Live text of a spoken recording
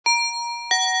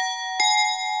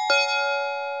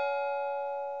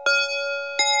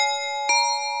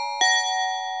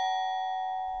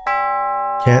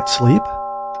Can't sleep?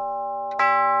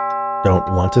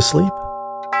 Don't want to sleep?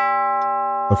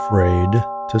 Afraid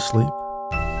to sleep?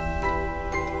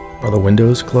 Are the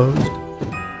windows closed?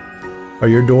 Are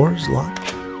your doors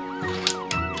locked?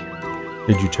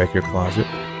 Did you check your closet?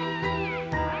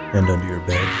 And under your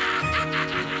bed?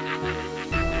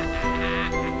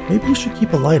 Maybe you should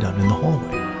keep a light on in the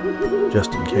hallway,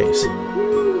 just in case.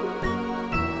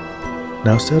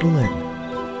 Now settle in.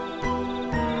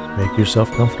 Make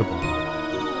yourself comfortable.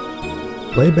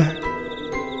 Lay back.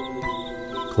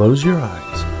 Close your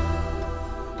eyes.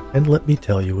 And let me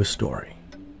tell you a story.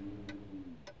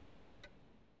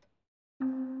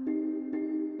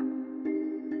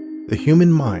 The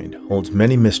human mind holds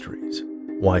many mysteries.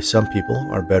 Why some people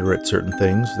are better at certain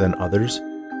things than others,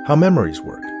 how memories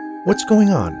work, what's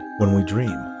going on when we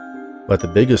dream. But the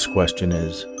biggest question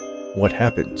is, what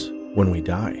happens when we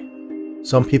die?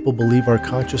 Some people believe our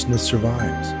consciousness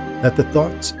survives, that the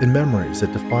thoughts and memories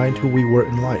that defined who we were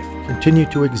in life continue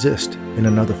to exist in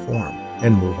another form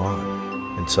and move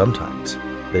on. And sometimes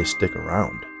they stick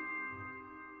around.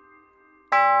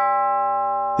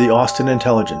 The Austin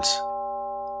Intelligence.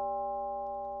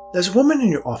 There's a woman in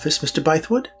your office, Mr.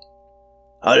 Bythewood.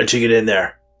 How did she get in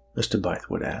there? Mr.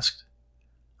 Bythewood asked.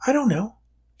 I don't know.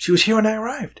 She was here when I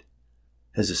arrived,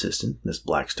 his assistant, Miss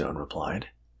Blackstone, replied.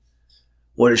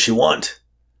 What does she want?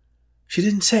 She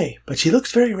didn't say, but she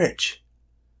looks very rich.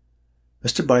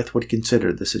 Mr. Bythewood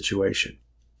considered the situation.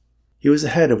 He was the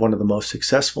head of one of the most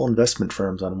successful investment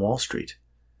firms on Wall Street,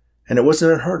 and it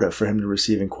wasn't unheard of for him to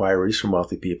receive inquiries from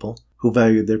wealthy people who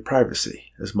valued their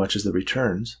privacy as much as the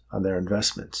returns on their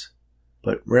investments.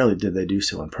 But rarely did they do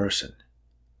so in person.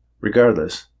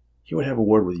 Regardless, he would have a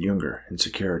word with Younger in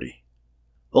security.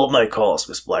 Hold my calls,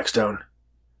 Miss Blackstone.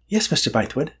 Yes, Mr.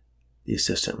 Bythewood, the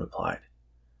assistant replied.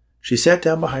 She sat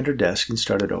down behind her desk and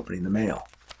started opening the mail.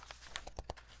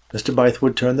 Mr.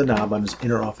 Bythewood turned the knob on his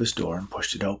inner office door and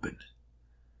pushed it open.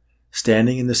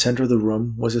 Standing in the center of the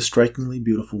room was a strikingly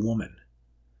beautiful woman.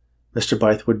 Mr.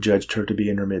 Bythewood judged her to be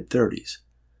in her mid-30s,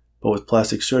 but with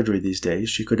plastic surgery these days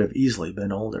she could have easily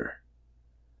been older.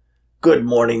 Good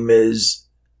morning, Ms.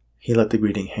 He let the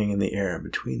greeting hang in the air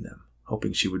between them,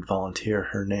 hoping she would volunteer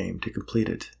her name to complete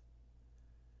it.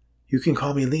 You can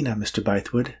call me Lena, Mr.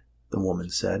 Bythewood, the woman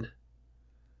said.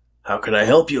 How can I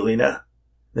help you, Lena?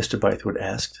 Mr. Bythewood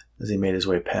asked as he made his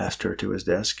way past her to his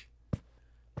desk.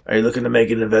 Are you looking to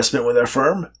make an investment with our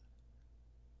firm?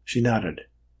 She nodded.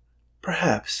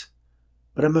 Perhaps,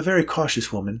 but I'm a very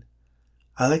cautious woman.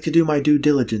 I like to do my due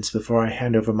diligence before I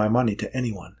hand over my money to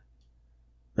anyone.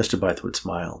 Mr. Bythewood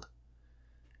smiled.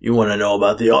 You want to know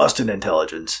about the Austin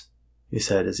Intelligence? He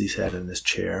said as he sat in his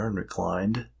chair and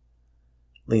reclined.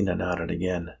 Lena nodded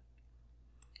again.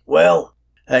 Well,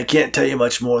 I can't tell you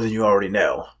much more than you already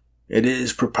know. It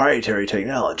is proprietary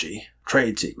technology,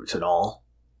 trade secrets and all.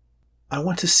 I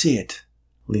want to see it,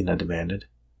 Lena demanded.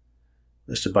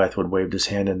 Mr. Bythewood waved his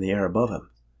hand in the air above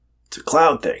him. It's a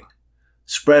cloud thing,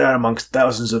 spread out amongst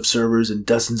thousands of servers and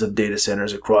dozens of data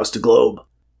centers across the globe.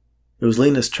 It was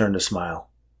Lena's turn to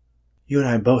smile. You and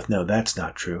I both know that's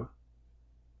not true.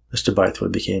 Mr.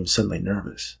 Bythewood became suddenly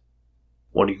nervous.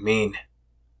 What do you mean?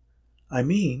 I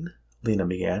mean, Lena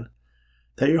began,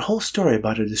 that your whole story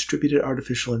about a distributed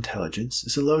artificial intelligence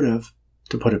is a load of,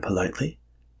 to put it politely,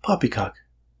 poppycock.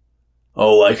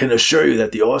 Oh, I can assure you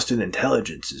that the Austin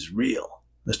Intelligence is real,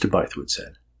 Mr. Bythewood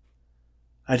said.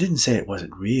 I didn't say it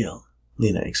wasn't real,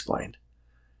 Lena explained.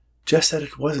 Just that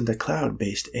it wasn't a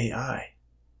cloud-based AI.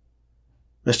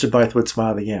 Mr. Bythewood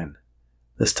smiled again,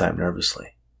 this time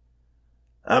nervously.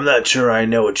 I'm not sure I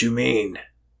know what you mean.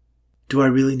 Do I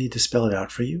really need to spell it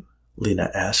out for you? Lena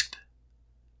asked.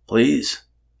 Please.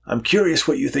 I'm curious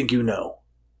what you think you know.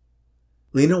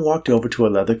 Lena walked over to a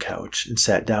leather couch and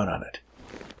sat down on it.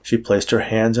 She placed her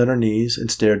hands on her knees and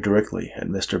stared directly at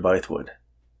Mr. Bythewood.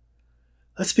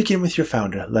 Let's begin with your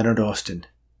founder, Leonard Austin.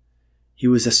 He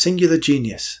was a singular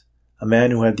genius, a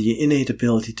man who had the innate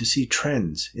ability to see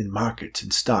trends in markets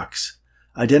and stocks,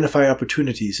 identify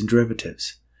opportunities in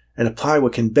derivatives, and apply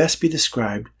what can best be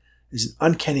described as an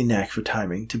uncanny knack for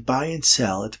timing to buy and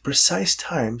sell at the precise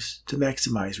times to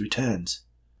maximize returns.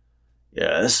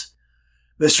 Yes,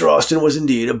 Mr. Austin was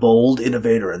indeed a bold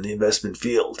innovator in the investment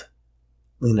field.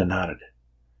 Lena nodded.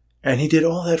 And he did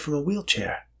all that from a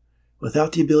wheelchair,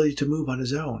 without the ability to move on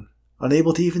his own,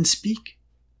 unable to even speak.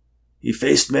 He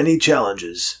faced many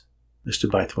challenges, Mr.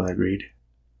 Bythewood agreed.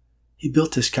 He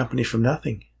built this company from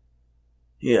nothing.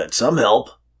 He had some help.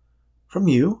 From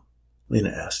you? Lena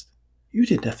asked. You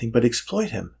did nothing but exploit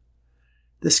him.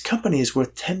 This company is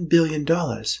worth $10 billion,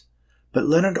 but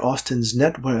Leonard Austin's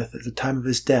net worth at the time of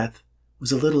his death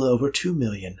was a little over $2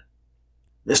 million.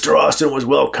 Mr. Austin was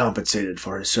well compensated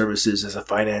for his services as a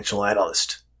financial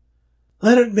analyst.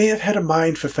 Leonard may have had a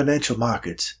mind for financial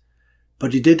markets,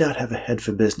 but he did not have a head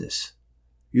for business.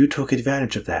 You took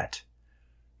advantage of that.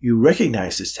 You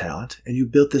recognized his talent, and you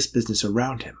built this business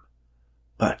around him.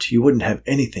 But you wouldn't have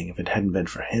anything if it hadn't been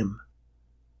for him.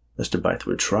 Mr.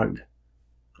 Bythewood shrugged.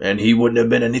 And he wouldn't have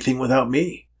been anything without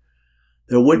me.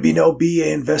 There would be no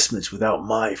BA Investments without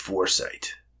my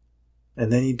foresight.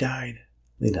 And then he died,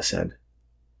 Lena said.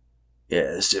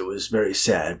 Yes, it was very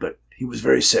sad, but he was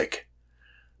very sick.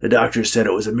 The doctors said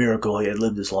it was a miracle he had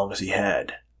lived as long as he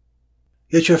had.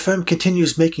 Yet your firm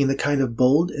continues making the kind of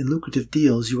bold and lucrative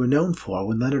deals you were known for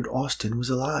when Leonard Austin was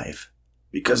alive.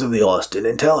 Because of the Austin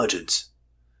intelligence.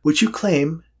 Which you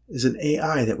claim is an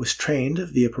AI that was trained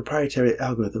via proprietary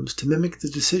algorithms to mimic the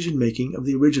decision-making of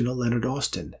the original Leonard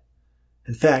Austin.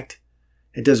 In fact,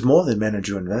 it does more than manage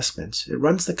your investments. It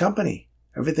runs the company,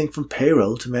 everything from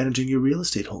payroll to managing your real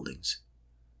estate holdings.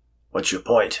 What's your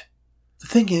point? The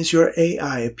thing is, your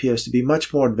AI appears to be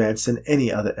much more advanced than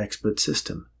any other expert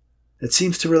system. It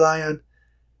seems to rely on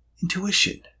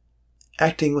intuition,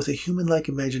 acting with a human-like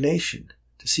imagination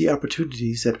to see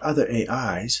opportunities that other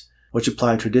AIs, which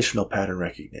apply traditional pattern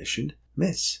recognition,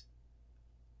 miss.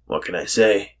 What can I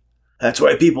say? That's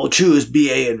why people choose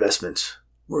BA Investments.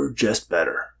 We're just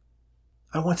better.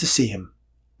 I want to see him,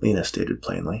 Lena stated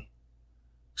plainly.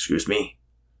 Excuse me?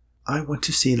 I want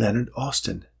to see Leonard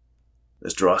Austin.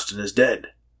 Mr. Austin is dead.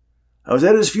 I was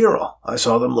at his funeral. I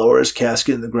saw them lower his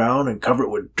casket in the ground and cover it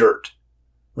with dirt.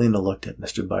 Lena looked at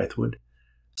Mr. Bythewood,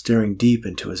 staring deep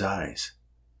into his eyes.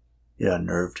 It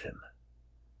unnerved him.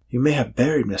 You may have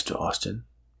buried Mr. Austin,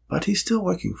 but he's still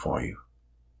working for you.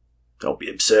 Don't be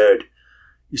absurd.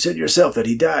 You said yourself that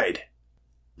he died.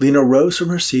 Lena rose from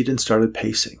her seat and started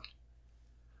pacing.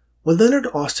 When Leonard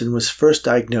Austin was first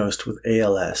diagnosed with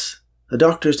ALS, the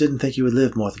doctors didn't think he would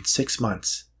live more than 6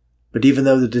 months. But even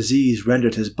though the disease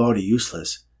rendered his body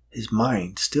useless, his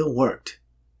mind still worked.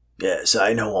 Yes,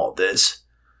 I know all this.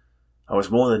 I was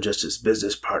more than just his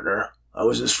business partner. I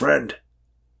was his friend.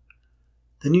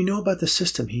 Then you know about the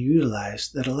system he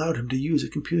utilized that allowed him to use a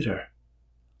computer.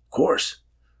 Of course.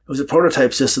 It was a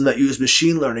prototype system that used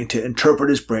machine learning to interpret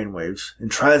his brainwaves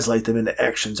and translate them into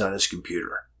actions on his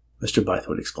computer, Mr.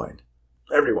 Bythewood explained.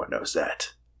 Everyone knows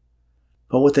that.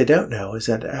 But what they don't know is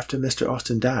that after Mr.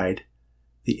 Austin died,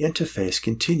 the interface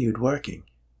continued working.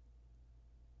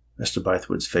 Mr.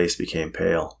 Bythewood's face became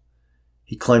pale.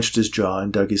 He clenched his jaw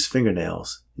and dug his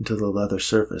fingernails into the leather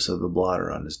surface of the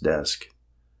blotter on his desk.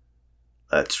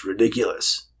 That's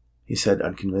ridiculous, he said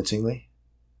unconvincingly.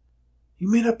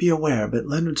 You may not be aware, but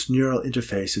Leonard's neural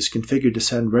interface is configured to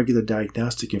send regular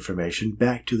diagnostic information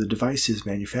back to the device's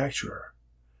manufacturer.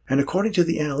 And according to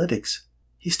the analytics,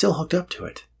 he's still hooked up to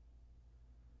it.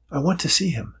 I want to see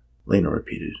him, Lena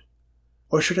repeated.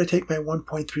 Or should I take my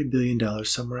 $1.3 billion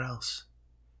somewhere else?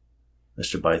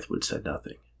 Mr. Bythewood said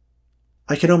nothing.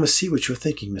 I can almost see what you're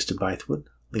thinking, Mr. Bythewood,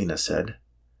 Lena said.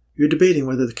 You're debating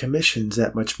whether the commissions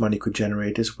that much money could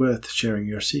generate is worth sharing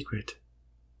your secret.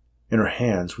 In her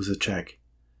hands was a check.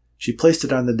 She placed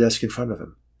it on the desk in front of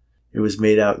him. It was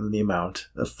made out in the amount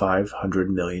of $500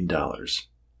 million.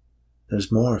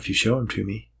 There's more if you show him to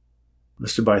me.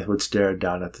 Mr. Bythewood stared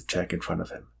down at the check in front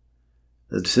of him.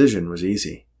 The decision was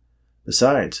easy.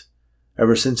 Besides,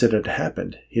 ever since it had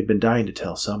happened, he had been dying to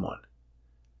tell someone.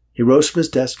 He rose from his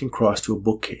desk and crossed to a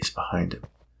bookcase behind him.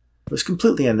 It was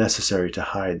completely unnecessary to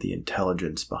hide the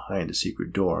intelligence behind a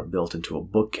secret door built into a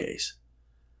bookcase.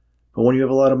 But when you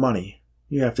have a lot of money,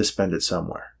 you have to spend it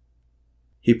somewhere.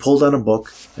 He pulled on a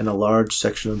book, and a large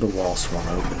section of the wall swung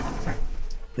open.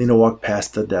 Lena walked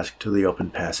past the desk to the open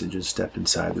passage and stepped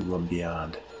inside the room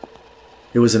beyond.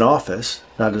 It was an office,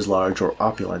 not as large or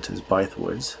opulent as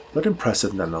Bythewood's, but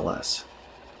impressive nonetheless.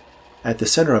 At the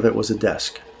center of it was a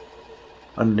desk.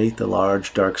 Underneath the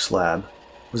large, dark slab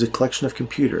was a collection of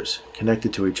computers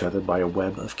connected to each other by a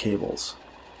web of cables.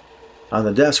 On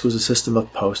the desk was a system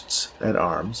of posts and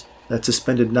arms that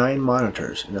suspended 9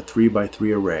 monitors in a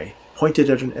 3x3 array pointed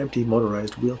at an empty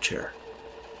motorized wheelchair.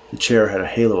 The chair had a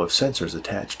halo of sensors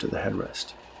attached to the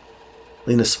headrest.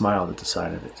 Lena smiled at the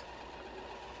sight of it.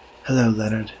 Hello,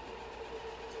 Leonard.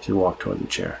 She walked toward the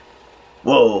chair.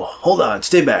 Whoa, hold on,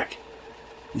 stay back.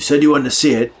 You said you wanted to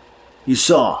see it. You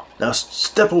saw. Now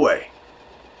step away.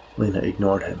 Lena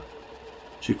ignored him.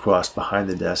 She crossed behind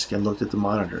the desk and looked at the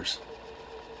monitors.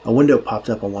 A window popped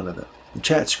up on one of them, the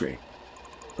chat screen.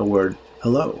 The word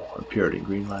hello appeared in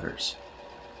green letters.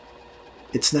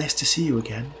 It's nice to see you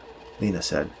again, Lena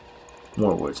said.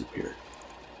 More words appeared.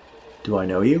 Do I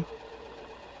know you?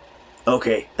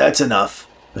 Okay, that's enough,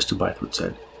 Mr. Bythewood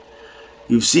said.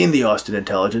 You've seen the Austin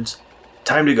intelligence.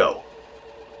 Time to go.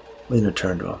 Lena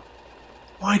turned to him.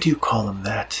 Why do you call him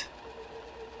that?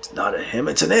 It's not a him,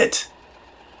 it's an it.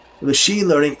 The machine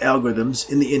learning algorithms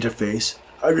in the interface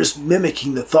are just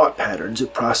mimicking the thought patterns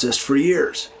it processed for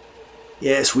years.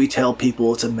 Yes, we tell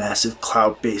people it's a massive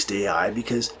cloud-based AI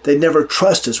because they'd never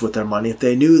trust us with their money if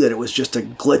they knew that it was just a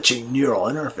glitching neural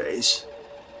interface.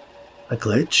 A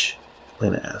glitch?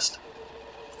 Lena asked.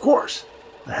 Of course.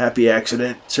 A happy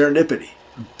accident, serendipity,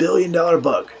 $1 billion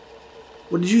bug.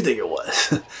 What did you think it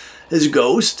was? His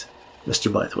ghost?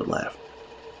 Mr. Bythewood laughed.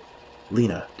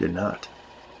 Lena did not.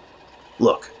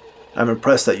 Look, I'm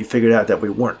impressed that you figured out that we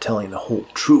weren't telling the whole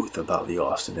truth about the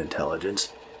Austin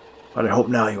intelligence, but I hope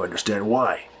now you understand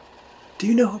why. Do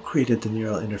you know who created the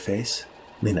neural interface?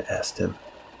 Lena asked him.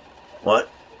 What?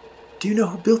 Do you know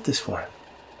who built this for him?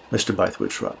 Mr.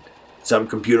 Bythewood shrugged. Some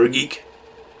computer geek?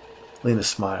 Lena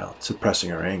smiled, suppressing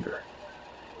her anger.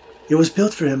 It was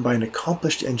built for him by an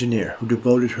accomplished engineer who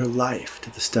devoted her life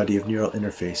to the study of neural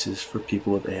interfaces for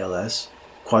people with ALS,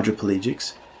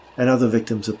 quadriplegics, and other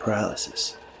victims of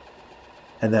paralysis.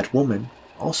 And that woman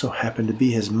also happened to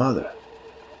be his mother.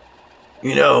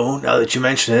 You know, now that you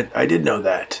mention it, I did know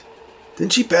that.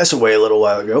 Didn't she pass away a little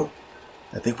while ago?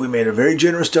 I think we made a very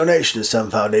generous donation to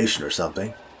some foundation or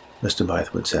something, Mr.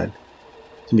 Bythewood said.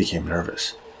 He became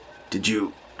nervous. Did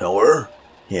you know her?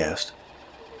 He asked.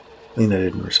 Lena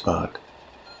didn't respond.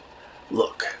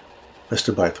 Look,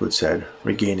 Mr. Bythewood said,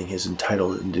 regaining his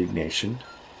entitled indignation.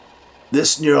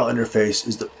 This neural interface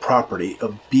is the property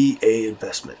of BA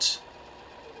Investments.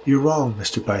 You're wrong,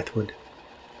 Mr. Bythewood.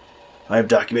 I have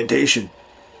documentation.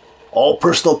 All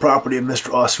personal property of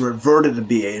Mr. Austin reverted to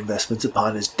BA Investments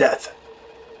upon his death.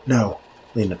 No,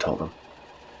 Lena told him.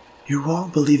 You're wrong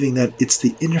believing that it's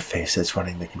the interface that's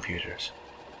running the computers.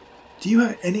 Do you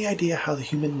have any idea how the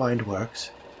human mind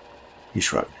works? He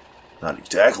shrugged. Not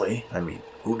exactly. I mean,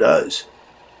 who does?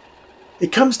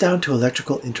 It comes down to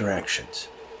electrical interactions,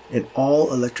 and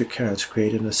all electric currents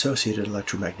create an associated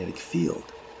electromagnetic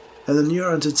field, and the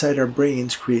neurons inside our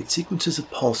brains create sequences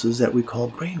of pulses that we call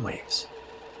brainwaves.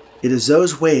 It is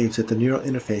those waves that the neural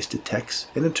interface detects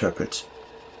and interprets,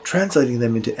 translating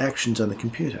them into actions on the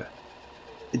computer.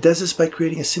 It does this by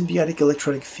creating a symbiotic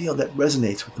electronic field that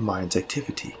resonates with the mind's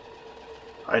activity.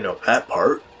 I know that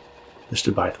part,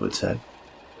 Mr. Bythewood said.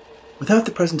 Without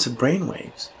the presence of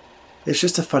brainwaves, it's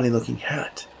just a funny-looking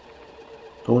hat.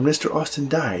 But when Mr. Austin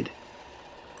died,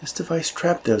 this device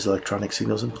trapped those electronic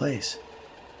signals in place.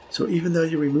 So even though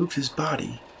you removed his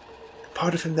body, the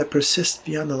part of him that persists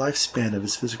beyond the lifespan of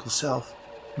his physical self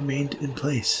remained in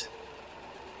place.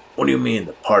 What do you mean,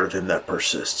 the part of him that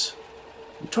persists?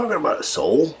 You talking about a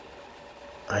soul?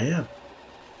 I am.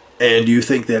 And you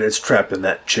think that it's trapped in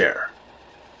that chair?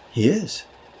 He is.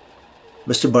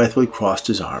 Mr. Bythewood crossed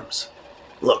his arms.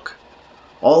 Look,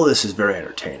 all this is very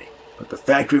entertaining, but the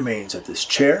fact remains that this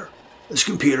chair, this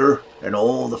computer, and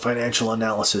all the financial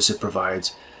analysis it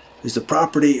provides is the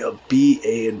property of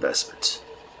BA Investments.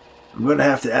 I'm going to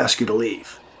have to ask you to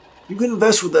leave. You can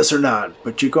invest with us or not,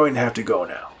 but you're going to have to go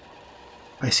now.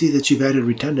 I see that you've added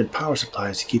redundant power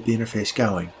supplies to keep the interface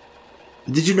going.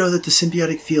 But did you know that the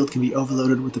symbiotic field can be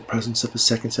overloaded with the presence of a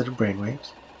second set of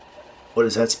brainwaves? What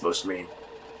is that supposed to mean?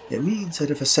 It means that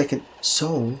if a second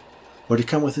soul were to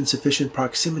come within sufficient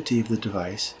proximity of the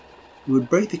device, it would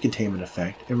break the containment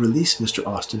effect and release Mr.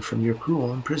 Austin from your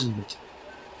cruel imprisonment.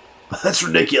 That's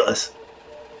ridiculous.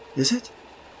 Is it?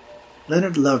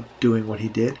 Leonard loved doing what he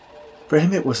did. For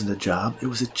him it wasn't a job, it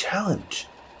was a challenge.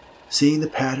 Seeing the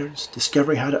patterns,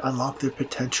 discovering how to unlock their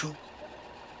potential.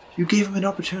 You gave him an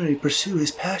opportunity to pursue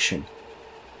his passion,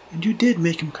 and you did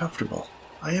make him comfortable.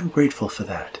 I am grateful for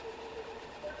that.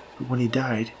 But when he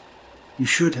died, you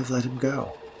should have let him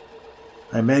go.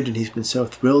 I imagine he's been so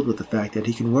thrilled with the fact that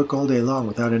he can work all day long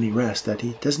without any rest that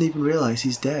he doesn't even realize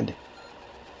he's dead.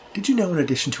 Did you know in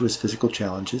addition to his physical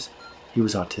challenges, he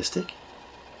was autistic?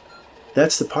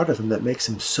 That's the part of him that makes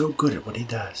him so good at what he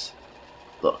does.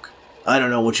 Look, I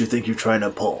don't know what you think you're trying to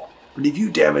pull, but if you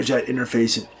damage that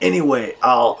interface in any way,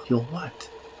 You'll what?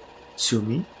 Sue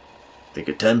me? Think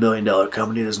a $10 billion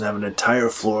company doesn't have an entire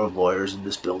floor of lawyers in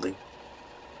this building?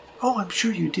 Oh, I'm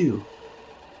sure you do.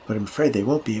 But I'm afraid they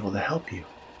won't be able to help you.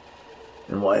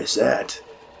 And why is that?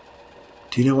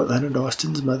 Do you know what Leonard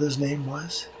Austin's mother's name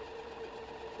was?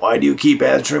 Why do you keep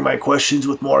answering my questions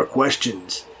with more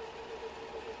questions?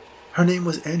 Her name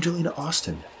was Angelina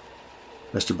Austin,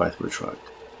 Mr. Bythewood shrugged.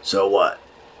 So what?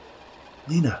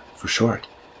 Lena, for short.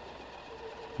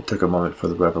 It took a moment for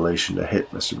the revelation to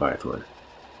hit Mr. Bythewood.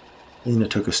 Lena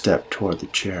took a step toward the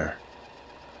chair.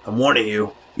 I'm warning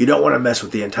you, you don't want to mess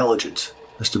with the intelligence,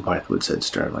 Mr. Bythewood said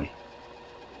sternly.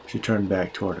 She turned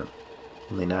back toward him.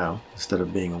 Only now, instead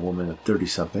of being a woman of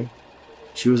 30-something,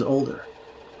 she was older,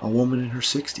 a woman in her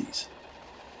 60s.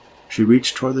 She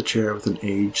reached toward the chair with an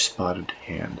age-spotted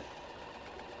hand.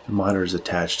 The monitors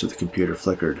attached to the computer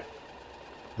flickered.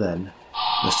 Then,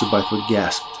 Mr. Bythewood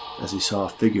gasped as he saw a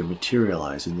figure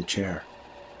materialize in the chair.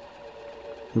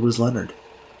 It was Leonard.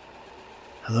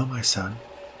 "Hello, my son,"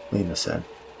 Lena said.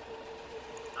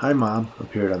 "Hi, Mom,"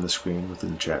 appeared on the screen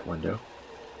within the chat window.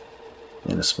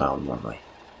 Lena smiled warmly.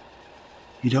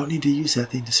 "You don't need to use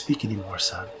that thing to speak anymore,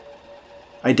 son."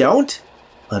 "I don't?"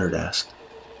 Leonard asked,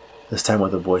 this time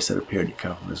with a voice that appeared to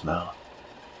come from his mouth.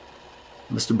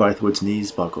 Mr. Bythewood's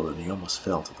knees buckled and he almost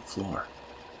fell to the floor.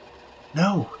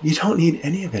 "No, you don't need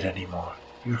any of it anymore.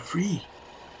 You're free."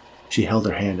 She held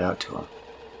her hand out to him.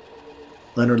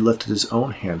 Leonard lifted his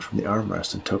own hand from the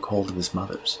armrest and took hold of his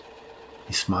mother's.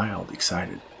 He smiled,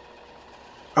 excited.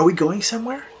 "Are we going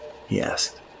somewhere?" he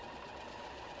asked.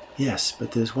 "Yes,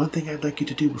 but there's one thing I'd like you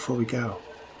to do before we go."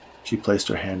 She placed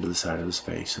her hand to the side of his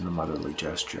face in a motherly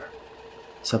gesture.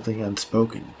 Something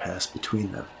unspoken passed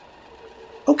between them.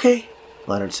 "Okay,"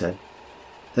 Leonard said.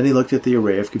 Then he looked at the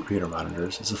array of computer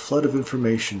monitors as a flood of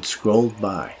information scrolled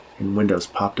by and windows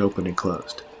popped open and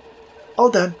closed. "All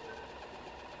done."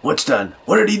 "What's done?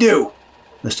 What did he do?"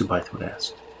 Mr. Bythewood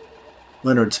asked.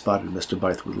 Leonard spotted Mr.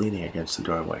 Bythewood leaning against the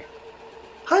doorway.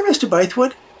 "Hi, Mr.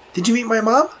 Bythewood. Did you meet my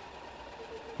mom?"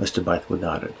 Mr. Bythewood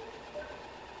nodded.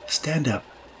 "Stand up,"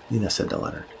 Lena said to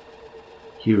Leonard.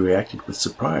 He reacted with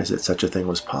surprise that such a thing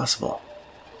was possible,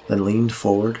 then leaned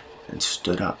forward and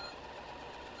stood up.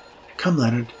 "Come,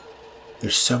 Leonard.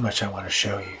 There's so much I want to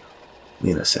show you,"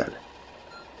 Lena said.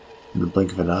 In the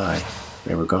blink of an eye,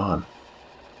 they were gone.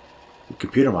 The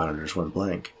computer monitors went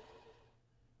blank.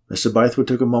 Mr. Bythewood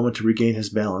took a moment to regain his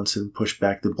balance and push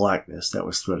back the blackness that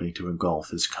was threatening to engulf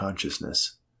his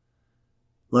consciousness.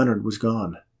 Leonard was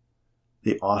gone.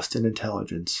 The Austin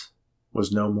intelligence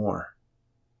was no more.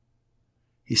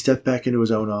 He stepped back into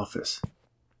his own office.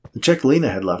 The check Lena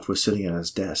had left was sitting on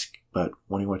his desk, but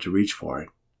when he went to reach for it,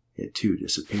 it too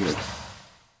disappeared.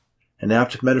 An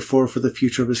apt metaphor for the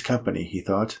future of his company, he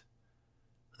thought.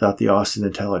 Without the Austin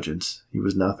intelligence, he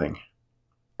was nothing.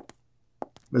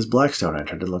 Ms. Blackstone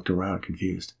entered and looked around,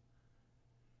 confused.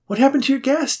 "What happened to your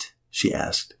guest?" she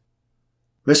asked.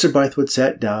 Mr. Bythewood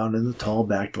sat down in the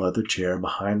tall-backed leather chair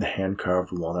behind the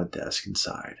hand-carved walnut desk and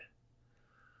sighed.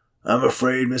 "I'm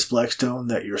afraid, Miss Blackstone,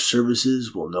 that your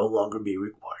services will no longer be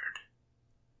required."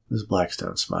 Ms.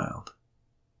 Blackstone smiled.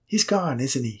 "He's gone,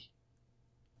 isn't he?"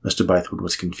 Mr. Bythewood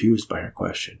was confused by her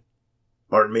question.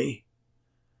 "Pardon me?"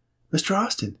 "Mr.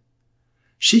 Austin.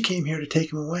 She came here to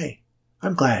take him away.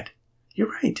 I'm glad.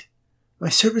 You're right. My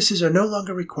services are no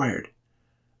longer required.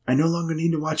 I no longer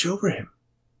need to watch over him.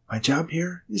 My job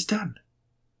here is done."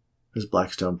 Ms.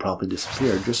 Blackstone promptly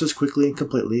disappeared just as quickly and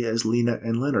completely as Lena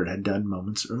and Leonard had done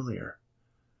moments earlier.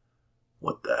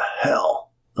 "What the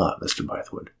hell?" thought Mr.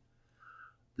 Bythewood.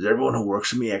 "Is everyone who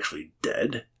works for me actually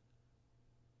dead?"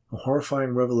 A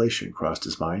horrifying revelation crossed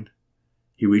his mind.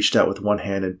 He reached out with one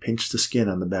hand and pinched the skin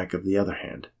on the back of the other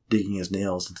hand, digging his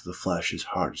nails into the flesh as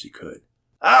hard as he could.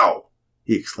 "Ow!"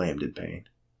 he exclaimed in pain.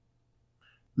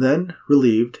 Then,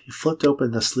 relieved, he flipped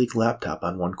open the sleek laptop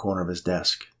on one corner of his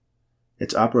desk.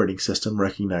 Its operating system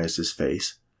recognized his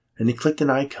face, and he clicked an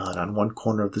icon on one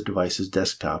corner of the device's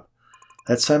desktop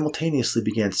that simultaneously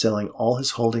began selling all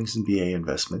his holdings in BA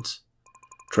investments,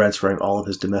 transferring all of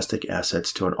his domestic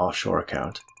assets to an offshore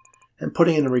account, and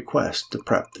putting in a request to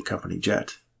prep the company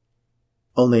jet.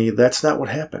 Only that's not what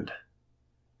happened.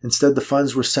 Instead, the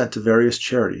funds were sent to various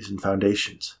charities and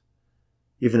foundations.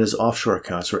 Even his offshore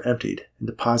accounts were emptied and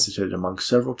deposited among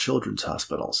several children's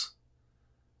hospitals.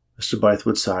 Mr.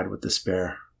 Bythewood sighed with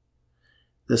despair.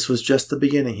 This was just the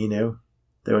beginning, he knew.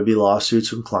 There would be lawsuits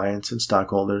from clients and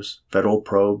stockholders, federal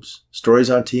probes, stories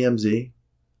on TMZ.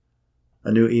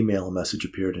 A new email message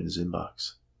appeared in his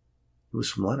inbox. It was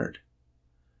from Leonard.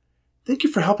 "Thank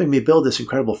you for helping me build this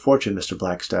incredible fortune, Mr.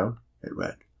 Blackstone," it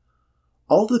read.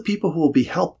 "All of the people who will be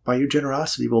helped by your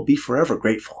generosity will be forever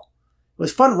grateful. It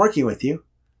was fun working with you.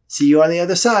 See you on the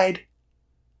other side."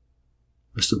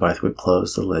 Mr. Bythewood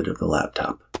closed the lid of the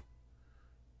laptop.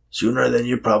 "Sooner than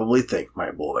you probably think,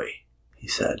 my boy," he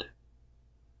said.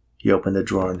 He opened a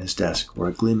drawer in his desk where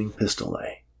a gleaming pistol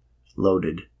lay,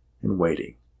 loaded and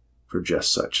waiting for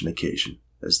just such an occasion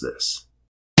as this.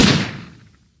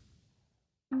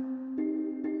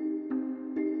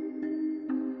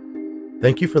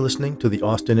 Thank you for listening to The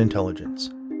Austin Intelligence,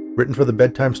 written for the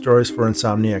Bedtime Stories for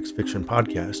Insomniacs Fiction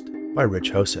podcast by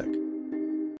Rich Hosek.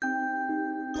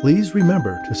 Please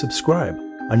remember to subscribe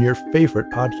on your favorite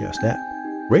podcast app.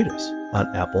 Rate us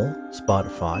on Apple,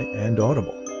 Spotify, and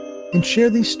Audible. and share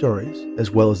these stories,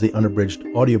 as well as the unabridged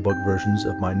audiobook versions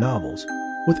of my novels,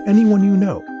 with anyone you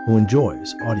know who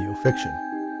enjoys audio fiction.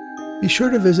 Be sure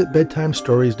to visit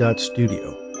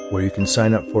bedtimestories.studio, where you can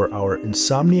sign up for our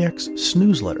Insomniacs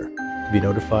Snoozeletter to be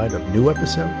notified of new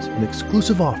episodes and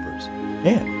exclusive offers,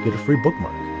 and get a free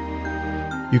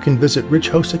bookmark. You can visit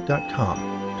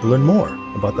richhosick.com to learn more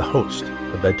about the host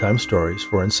of Bedtime Stories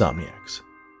for Insomniacs.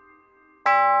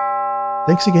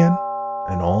 Thanks again,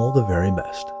 and all the very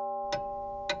best.